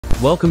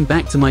Welcome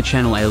back to my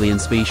channel. Alien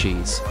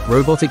species,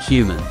 robotic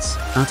humans,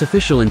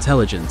 artificial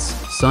intelligence,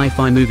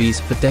 sci-fi movies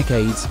for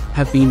decades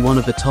have been one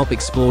of the top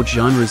explored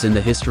genres in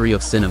the history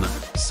of cinema.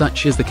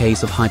 Such is the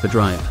case of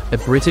Hyperdrive, a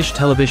British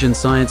television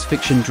science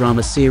fiction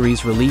drama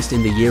series released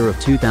in the year of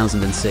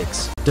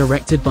 2006.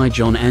 Directed by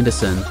John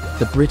Anderson,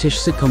 the British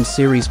sitcom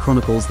series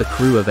chronicles the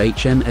crew of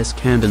HMS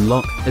Camden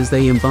Lock as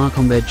they embark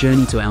on their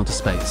journey to outer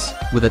space.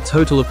 With a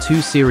total of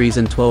 2 series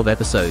and 12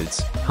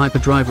 episodes,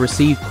 Hyperdrive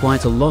received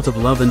quite a lot of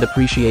love and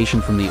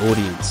appreciation from the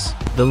audience.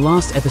 The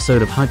last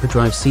episode of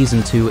Hyperdrive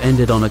Season 2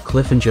 ended on a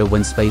cliffhanger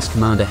when Space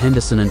Commander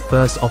Henderson and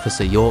First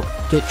Officer York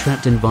get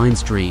trapped in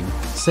Vine's dream,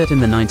 set in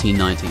the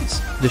 1990s.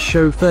 The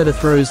show further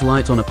throws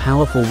light on a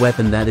powerful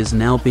weapon that is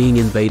now being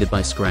invaded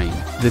by Scrane.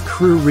 The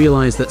crew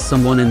realized that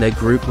someone in their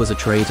group was a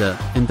traitor,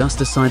 and thus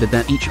decided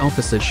that each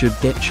officer should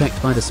get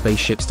checked by the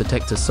spaceship's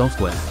detector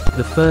software.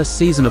 The first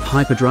season of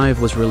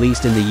Hyperdrive was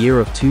released in the year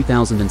of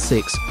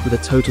 2006, with a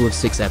total of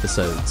 6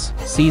 episodes.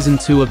 Season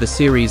 2 of the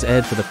series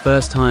aired for the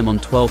first time on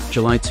 12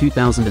 July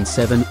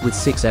 2007, with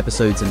 6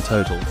 episodes in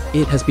total.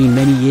 It has been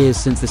many years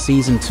since the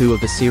Season 2 of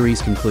the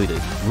series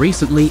concluded.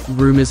 Recently,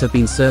 rumors have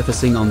been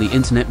surfacing on the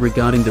internet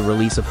regarding the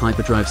release of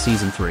Hyperdrive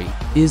Season 3.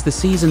 Is the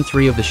Season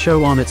 3 of the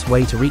show on its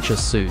way to reach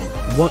us soon?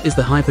 What is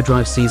the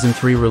Hyperdrive Season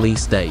 3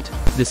 release date?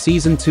 The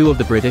Season 2 of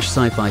the British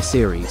sci-fi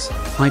series,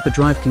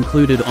 Hyperdrive,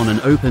 concluded on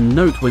an open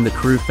note when the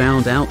crew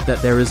found out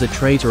that there is a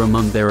traitor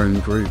among their own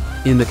group.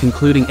 In the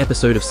concluding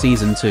episode of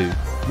Season 2,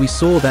 we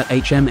saw that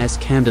HMS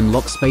Camden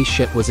Lock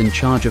spaceship was in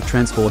charge of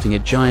transporting a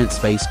giant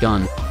space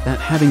gun that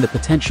having the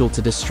potential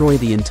to destroy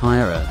the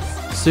entire Earth.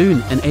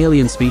 Soon, an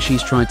alien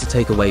species tried to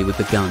take away with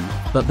the gun,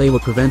 but they were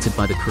prevented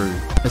by the crew.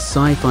 A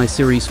sci-fi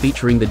series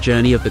featuring the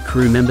journey of the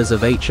crew members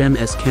of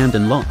HMS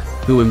Camden Lock,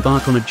 who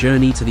embark on a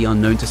journey to the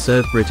unknown to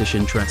serve British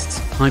interests.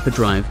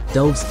 Hyperdrive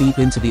delves deep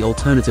into the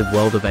alternative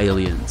world of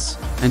aliens,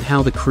 and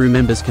how the crew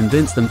members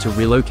convince them to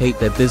relocate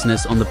their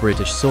business on the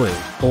British soil.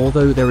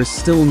 Although there is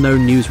still no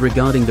news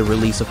regarding the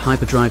release of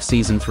Hyperdrive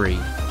Season 3,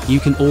 you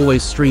can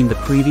always stream the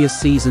previous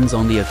seasons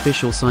on the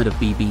official site of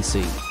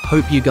BBC.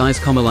 Hope you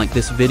guys like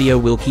this video.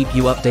 Will keep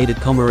you updated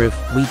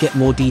if we get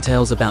more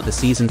details about the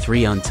Season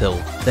 3. Until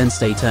then,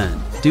 stay tuned.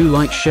 Do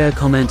like, share,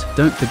 comment,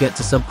 don't forget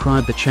to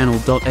subscribe the channel.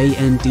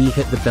 And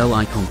hit the bell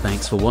icon.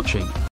 Thanks for watching.